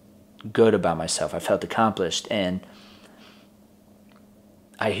good about myself. I felt accomplished, and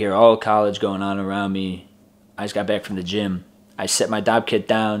I hear all college going on around me. I just got back from the gym. I set my dive kit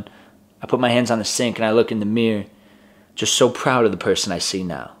down. I put my hands on the sink and I look in the mirror. Just so proud of the person I see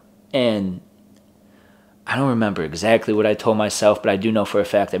now. And I don't remember exactly what I told myself, but I do know for a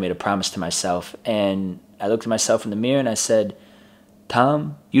fact I made a promise to myself. And I looked at myself in the mirror and I said,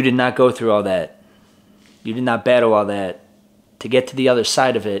 Tom, you did not go through all that. You did not battle all that to get to the other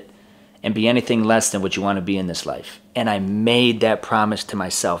side of it and be anything less than what you want to be in this life. And I made that promise to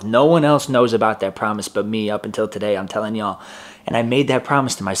myself. No one else knows about that promise but me up until today, I'm telling y'all. And I made that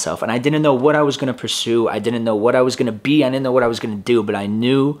promise to myself. And I didn't know what I was going to pursue. I didn't know what I was going to be. I didn't know what I was going to do. But I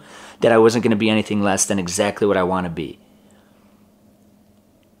knew that I wasn't going to be anything less than exactly what I want to be.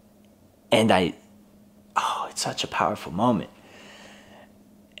 And it's such a powerful moment.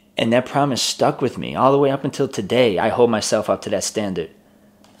 And that promise stuck with me all the way up until today. I hold myself up to that standard.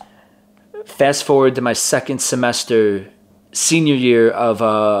 Fast forward to my second semester, senior year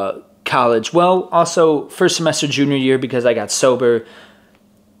of college. Well, also first semester, junior year, because I got sober,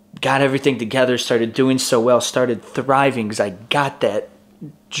 got everything together, started doing so well, started thriving because I got that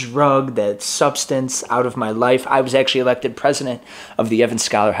drug, that substance out of my life. I was actually elected president of the Evans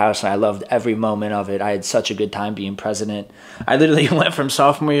Scholar House, and I loved every moment of it. I had such a good time being president. I literally went from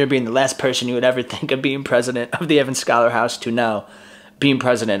sophomore year being the last person you would ever think of being president of the Evans Scholar House to now being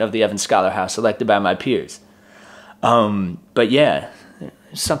president of the Evans Scholar House, elected by my peers. But yeah,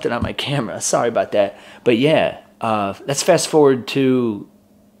 something on my camera. Sorry about that. But yeah, let's fast forward to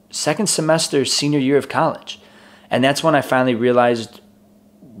second semester, senior year of college. And that's when I finally realized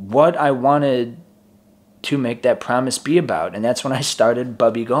what I wanted to make that promise be about. And that's when I started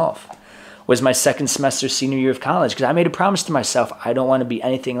Bubbie Golf. Was my second semester, senior year of college, because I made a promise to myself. I don't want to be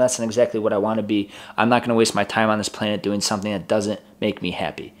anything less than exactly what I want to be. I'm not going to waste my time on this planet doing something that doesn't make me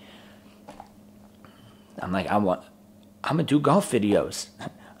happy. I'm like, I'm going to do golf videos.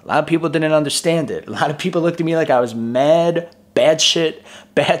 A lot of people didn't understand it. A lot of people looked at me like I was mad, bad shit,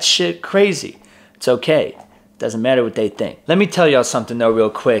 crazy. It's okay. Doesn't matter what they think. Let me tell y'all something though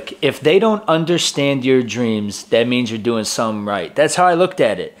real quick. If they don't understand your dreams, that means you're doing something right. That's how I looked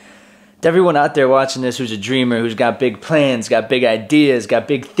at it. To everyone out there watching this who's a dreamer, who's got big plans, got big ideas, got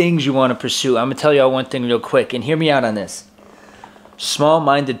big things you want to pursue, I'm going to tell y'all one thing real quick, and hear me out on this.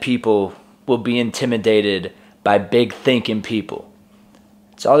 Small-minded people will be intimidated by big-thinking people.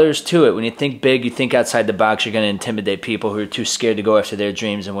 That's all there is to it. When you think big, you think outside the box, you're going to intimidate people who are too scared to go after their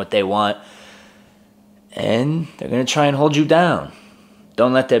dreams and what they want. And they're going to try and hold you down.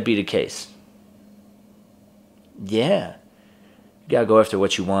 Don't let that be the case. Yeah. You gotta go after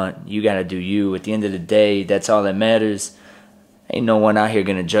what you want. You gotta do you. At the end of the day, that's all that matters. Ain't no one out here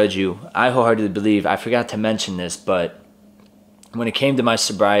gonna judge you. I wholeheartedly believe, I forgot to mention this, but when it came to my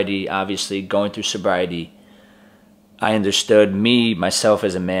sobriety, obviously going through sobriety, I understood myself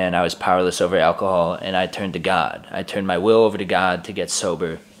as a man, I was powerless over alcohol, and I turned to God. I turned my will over to God to get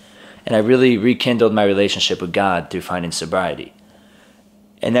sober. And I really rekindled my relationship with God through finding sobriety.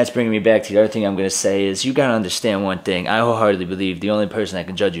 And that's bringing me back to the other thing I'm going to say is you got to understand one thing. I wholeheartedly believe the only person that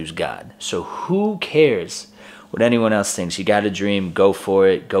can judge you is God. So who cares what anyone else thinks? You got a dream, go for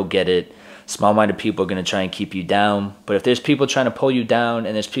it, go get it. Small-minded people are going to try and keep you down. But if there's people trying to pull you down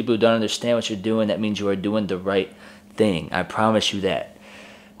and there's people who don't understand what you're doing, that means you are doing the right thing. I promise you that.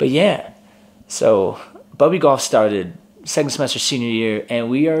 But yeah, so Bubbie Golf started second semester senior year, and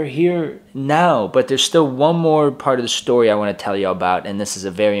we are here now, but there's still one more part of the story I want to tell you about, and this is a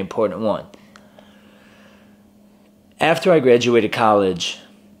very important one. After I graduated college,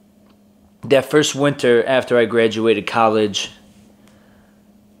 that first winter after I graduated college,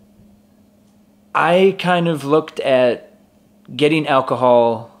 I kind of looked at getting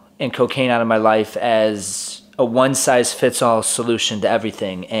alcohol and cocaine out of my life as a one-size-fits-all solution to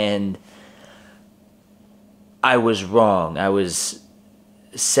everything, and I was wrong. I was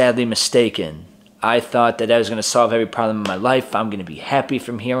sadly mistaken. I thought that was going to solve every problem in my life. I'm going to be happy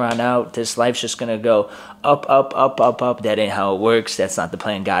from here on out. This life's just going to go up, up, up, up, up. That ain't how it works. That's not the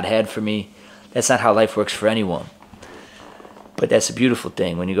plan God had for me. That's not how life works for anyone. But that's a beautiful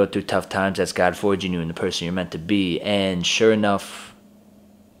thing. When you go through tough times, that's God forging you into the person you're meant to be. And sure enough,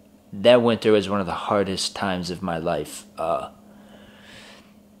 that winter was one of the hardest times of my life. I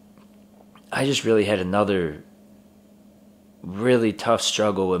just really had another really tough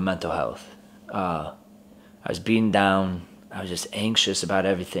struggle with mental health. I was beaten down. I was just anxious about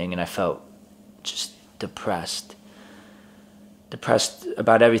everything, and I felt just depressed. Depressed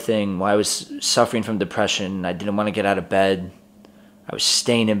about everything. While I was suffering from depression, I didn't want to get out of bed. I was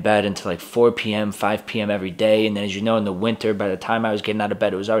staying in bed until like 4 p.m., 5 p.m. every day. And then, as you know, in the winter, by the time I was getting out of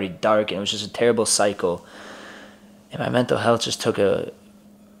bed, it was already dark, and it was just a terrible cycle. And my mental health just took a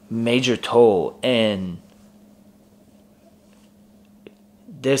major toll. And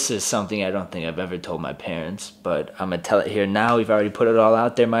this is something I don't think I've ever told my parents, but I'm going to tell it here now. We've already put it all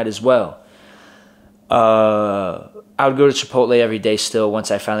out there, might as well. I would go to Chipotle every day still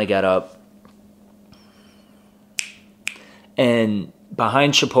once I finally got up. And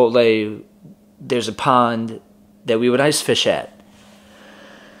behind Chipotle, there's a pond that we would ice fish at.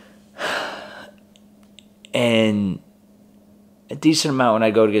 And a decent amount when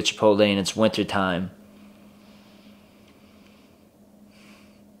I go to get Chipotle and it's winter time,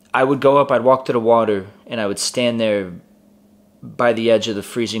 I would go up, I'd walk to the water, and I would stand there by the edge of the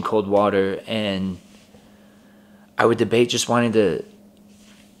freezing cold water, and I would debate just wanting to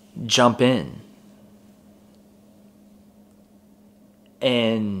jump in.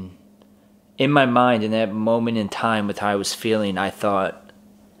 And in my mind, in that moment in time with how I was feeling, I thought,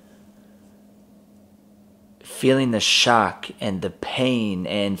 feeling the shock and the pain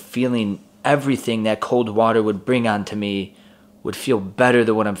and feeling everything that cold water would bring onto me would feel better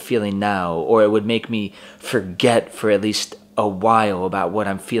than what I'm feeling now, or it would make me forget for at least a while about what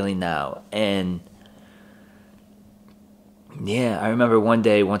I'm feeling now. And yeah, I remember one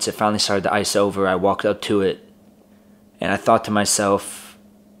day, once it finally started to ice over, I walked up to it, and I thought to myself,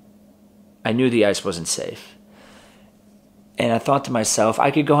 I knew the ice wasn't safe. And I thought to myself, I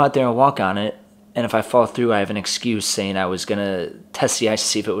could go out there and walk on it, and if I fall through, I have an excuse saying I was going to test the ice to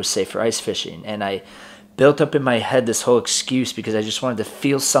see if it was safe for ice fishing. And I built up in my head this whole excuse because I just wanted to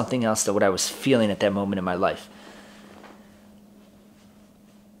feel something else than what I was feeling at that moment in my life.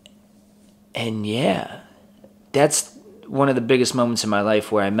 And yeah, that's one of the biggest moments in my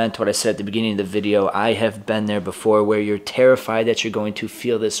life where I meant what I said at the beginning of the video. I have been there before, where you're terrified that you're going to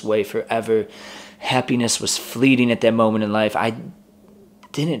feel this way forever. Happiness was fleeting at that moment in life. I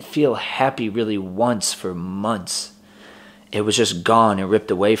didn't feel happy really once for months. It was just gone and ripped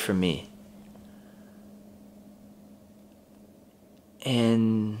away from me.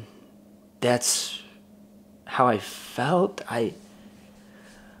 And that's how I felt.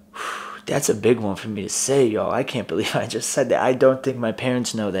 That's a big one for me to say, y'all. I can't believe I just said that. I don't think my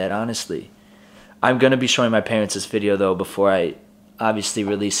parents know that, honestly. I'm going to be showing my parents this video, though, before I obviously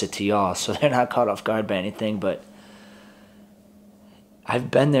release it to y'all, so they're not caught off guard by anything. But I've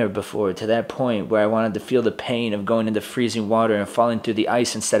been there before, to that point where I wanted to feel the pain of going into freezing water and falling through the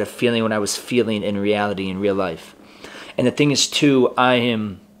ice instead of feeling what I was feeling in reality, in real life. And the thing is, too,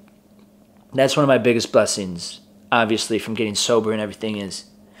 that's one of my biggest blessings, obviously, from getting sober and everything, is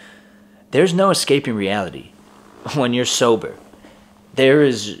there's no escaping reality when you're sober. There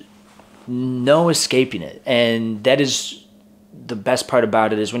is no escaping it. And that is the best part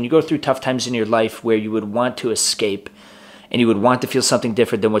about it, is when you go through tough times in your life where you would want to escape and you would want to feel something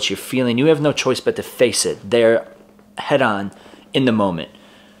different than what you're feeling, you have no choice but to face it there head on in the moment.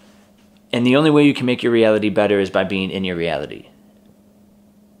 And the only way you can make your reality better is by being in your reality.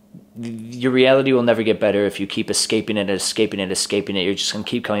 Your reality will never get better if you keep escaping it, escaping it, escaping it. You're just going to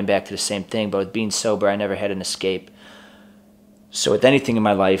keep coming back to the same thing. But with being sober, I never had an escape. So with anything in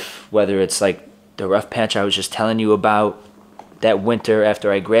my life, whether it's like the rough patch I was just telling you about that winter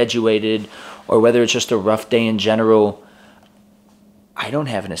after I graduated, or whether it's just a rough day in general, I don't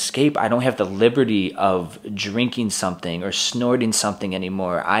have an escape. I don't have the liberty of drinking something or snorting something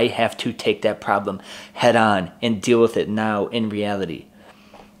anymore. I have to take that problem head on and deal with it now in reality.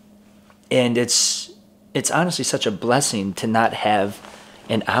 And it's honestly such a blessing to not have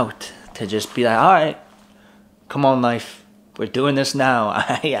an out, to just be like, all right, come on, life. We're doing this now.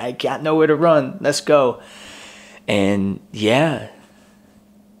 I got nowhere to run. Let's go. And yeah,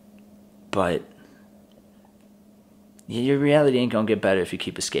 but your reality ain't gonna get better if you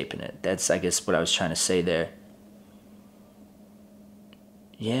keep escaping it. That's, I guess, what I was trying to say there.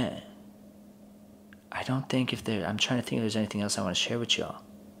 Yeah. I'm trying to think if there's anything else I want to share with y'all.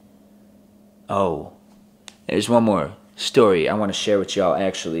 Oh, there's one more story I want to share with y'all,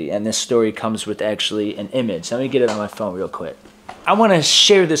 actually. And this story comes with actually an image. Let me get it on my phone real quick. I want to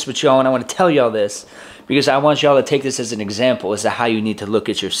share this with y'all, and I want to tell y'all this because I want y'all to take this as an example as to how you need to look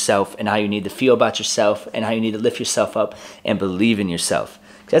at yourself and how you need to feel about yourself and how you need to lift yourself up and believe in yourself.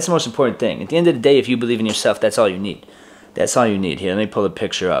 That's the most important thing. At the end of the day, if you believe in yourself, that's all you need. That's all you need. Here, let me pull a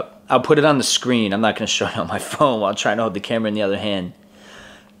picture up. I'll put it on the screen. I'm not going to show it on my phone while trying to hold the camera in the other hand.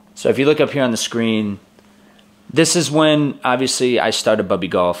 So if you look up here on the screen, this is when, obviously, I started Bubbie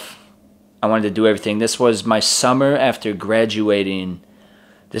Golf. I wanted to do everything. This was my summer after graduating.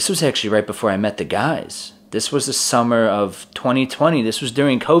 This was actually right before I met the guys. This was the summer of 2020. This was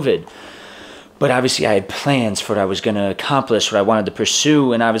during COVID. But obviously I had plans for what I was going to accomplish, what I wanted to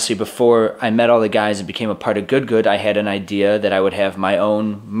pursue. And obviously before I met all the guys and became a part of Good Good, I had an idea that I would have my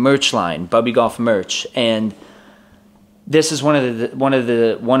own merch line, Bubbie Golf merch. And this is one of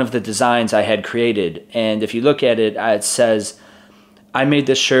the designs I had created. And if you look at it, it says, I made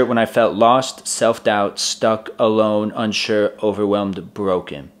this shirt when I felt lost, self-doubt, stuck, alone, unsure, overwhelmed,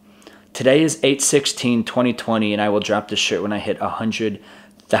 broken. Today is 8/16/2020, and I will drop this shirt when I hit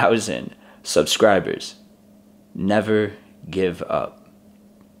 100,000 subscribers. Never give up.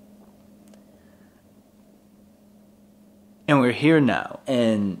 And we're here now,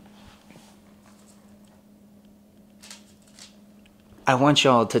 and I want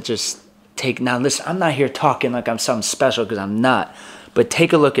y'all to just take, now listen, I'm not here talking like I'm something special, because I'm not, but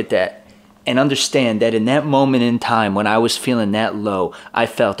take a look at that and understand that in that moment in time when I was feeling that low, I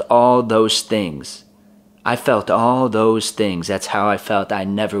felt all those things. I felt all those things. That's how I felt. I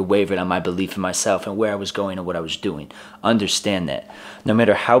never wavered on my belief in myself and where I was going and what I was doing. Understand that. No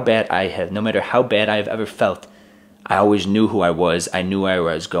matter how bad I have ever felt, I always knew who I was. I knew where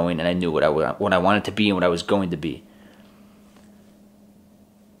I was going, and I knew what I wanted to be and what I was going to be.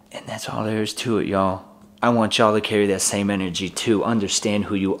 And that's all there is to it, y'all. I want y'all to carry that same energy too. Understand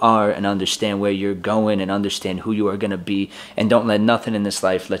who you are and understand where you're going and understand who you are going to be. And don't let nothing in this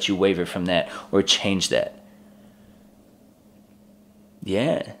life let you waver from that or change that.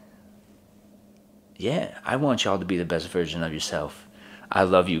 Yeah. Yeah, I want y'all to be the best version of yourself. I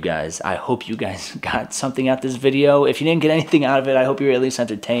love you guys. I hope you guys got something out of this video. If you didn't get anything out of it, I hope you were at least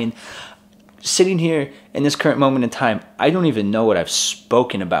entertained. Sitting here in this current moment in time, I don't even know what I've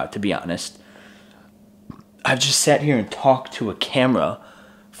spoken about, to be honest. I've just sat here and talked to a camera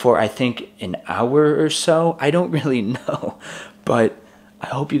for, I think, an hour or so. I don't really know, but I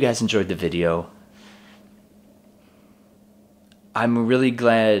hope you guys enjoyed the video. I'm really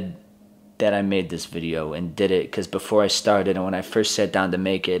glad that I made this video and did it, because before I started and when I first sat down to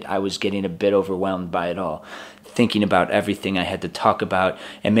make it, I was getting a bit overwhelmed by it all. Thinking about everything I had to talk about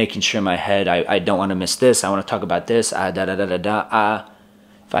and making sure in my head, I don't want to miss this. I want to talk about this. If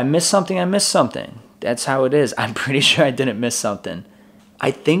I miss something, I miss something. That's how it is. I'm pretty sure I didn't miss something.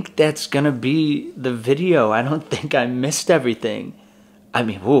 I think that's gonna be the video. I don't think I missed everything. I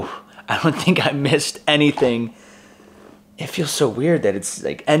mean, whew, I don't think I missed anything. It feels so weird that it's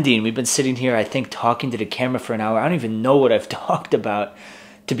like ending. We've been sitting here, I think, talking to the camera for an hour. I don't even know what I've talked about,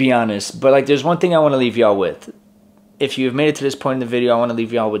 to be honest. But like, there's one thing I want to leave y'all with. If you've made it to this point in the video, I want to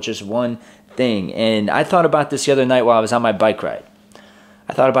leave y'all with just one thing. And I thought about this the other night while I was on my bike ride.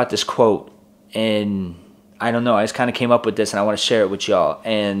 I thought about this quote. And I don't know, I just kind of came up with this and I want to share it with y'all.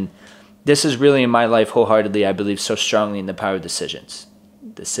 And this is really in my life wholeheartedly. I believe so strongly in the power of decisions.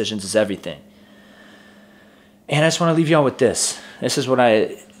 Decisions is everything. And I just want to leave y'all with this. This is what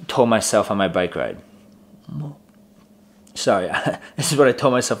I told myself on my bike ride. Sorry, this is what I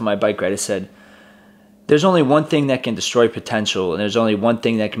told myself on my bike ride. I said, there's only one thing that can destroy potential, and there's only one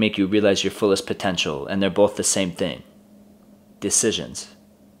thing that can make you realize your fullest potential, and they're both the same thing. Decisions.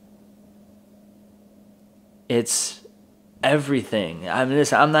 It's everything. I mean,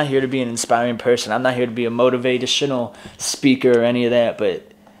 listen, I'm not here to be an inspiring person. I'm not here to be a motivational speaker or any of that,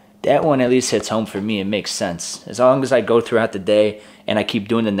 but that one at least hits home for me. It makes sense. As long as I go throughout the day and I keep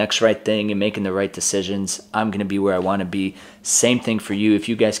doing the next right thing and making the right decisions, I'm going to be where I want to be. Same thing for you. If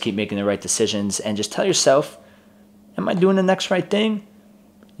you guys keep making the right decisions and just tell yourself, am I doing the next right thing?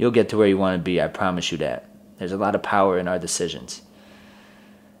 You'll get to where you want to be. I promise you that. There's a lot of power in our decisions.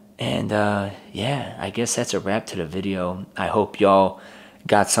 And yeah, I guess that's a wrap to the video. I hope y'all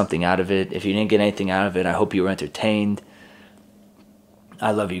got something out of it. If you didn't get anything out of it, I hope you were entertained.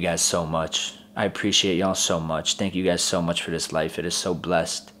 I love you guys so much. I appreciate y'all so much. Thank you guys so much for this life. It is so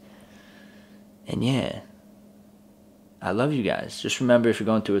blessed. And yeah, I love you guys. Just remember, if you're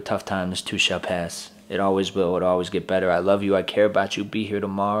going through a tough time, this too shall pass. It always will. It'll always get better. I love you. I care about you. Be here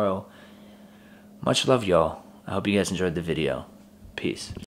tomorrow. Much love, y'all. I hope you guys enjoyed the video. Peace.